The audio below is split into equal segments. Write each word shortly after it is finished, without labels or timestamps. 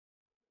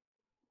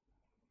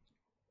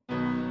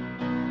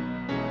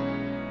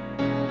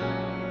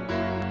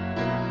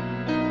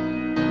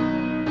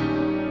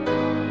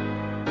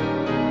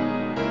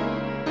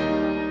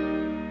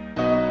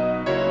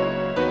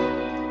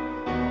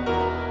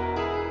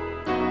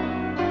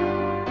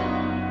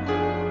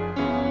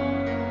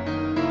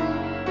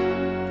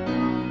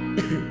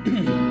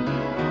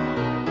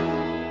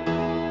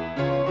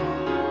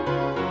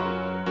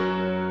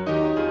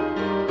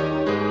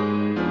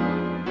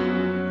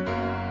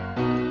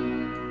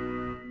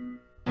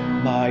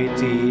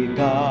Mighty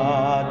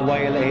God,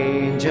 while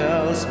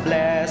angels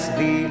bless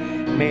thee,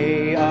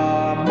 may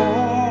a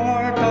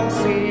mortal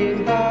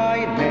sing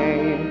thy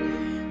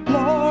name.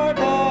 Lord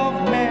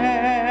of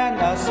men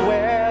as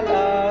well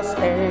as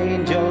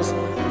angels,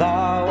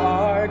 thou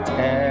art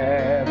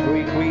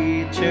every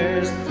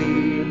creature's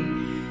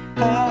theme.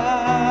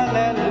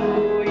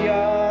 Hallelujah,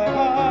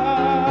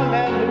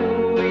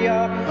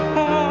 hallelujah,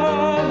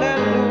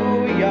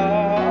 hallelujah,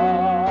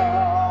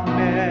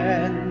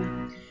 amen.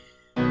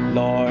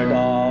 Lord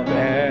of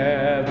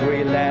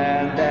every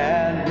land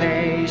and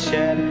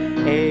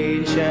nation,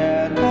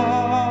 ancient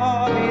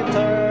of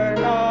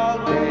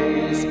eternal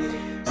days,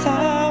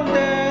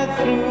 sounded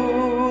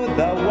through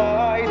the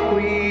wide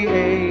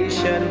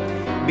creation,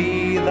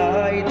 be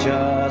thy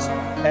just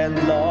and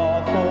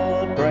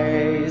lawful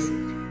praise.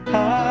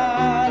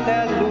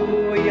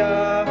 Hallelujah,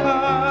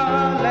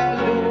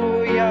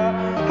 hallelujah,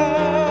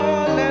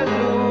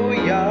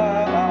 hallelujah,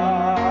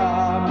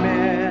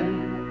 amen.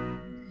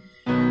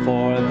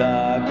 For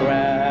the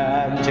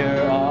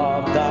grandeur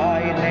of thy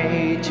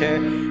nature,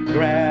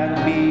 grand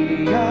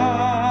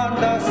beyond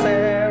the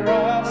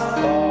seraph's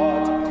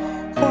thought,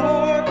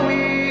 for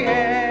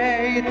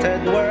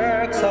created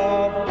works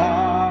of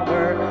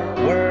power,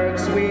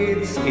 works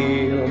with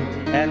skill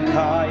and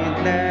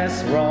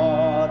kindness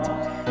wrought.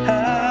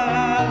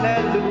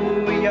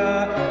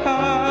 Hallelujah,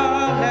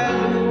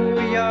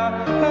 hallelujah,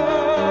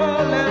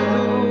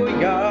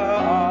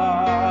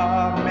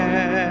 hallelujah,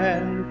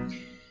 amen.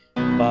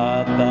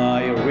 But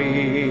thy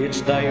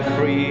rich, thy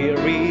free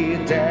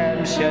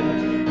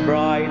redemption,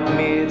 bright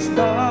midst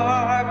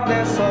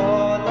darkness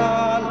all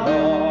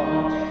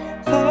along,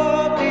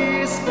 thought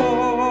is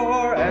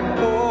poor and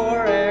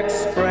poor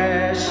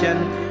expression,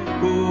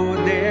 who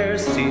dare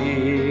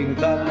sing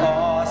that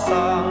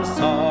awesome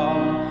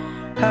song?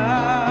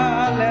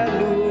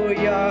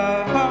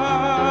 Hallelujah,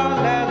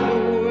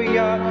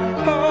 hallelujah,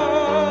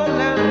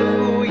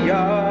 hallelujah,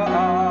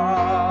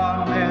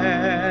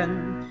 amen.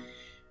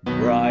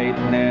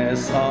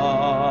 Brightness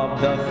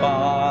of the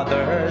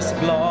Father's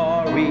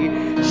glory,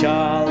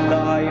 shall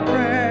thy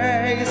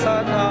praise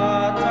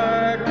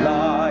unuttered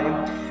lie.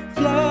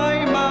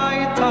 Fly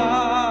my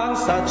tongue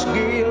such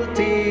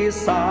guilty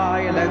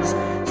silence,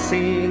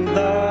 sing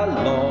the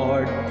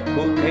Lord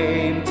who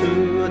came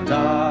to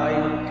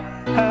die.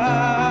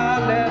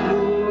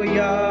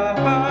 Hallelujah,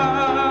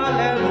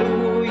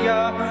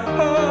 hallelujah,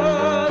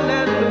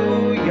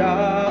 hallelujah,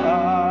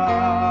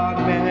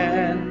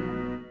 amen.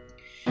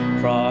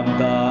 From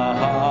the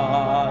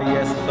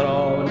highest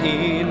throne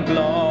in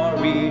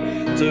glory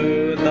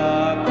to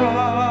the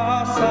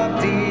cross of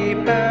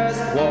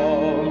deepest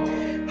woe,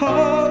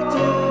 all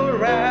to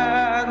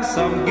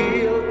ransom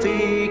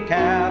guilty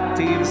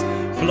captives,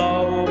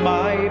 flow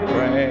my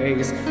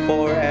praise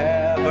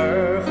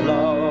forever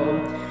flow.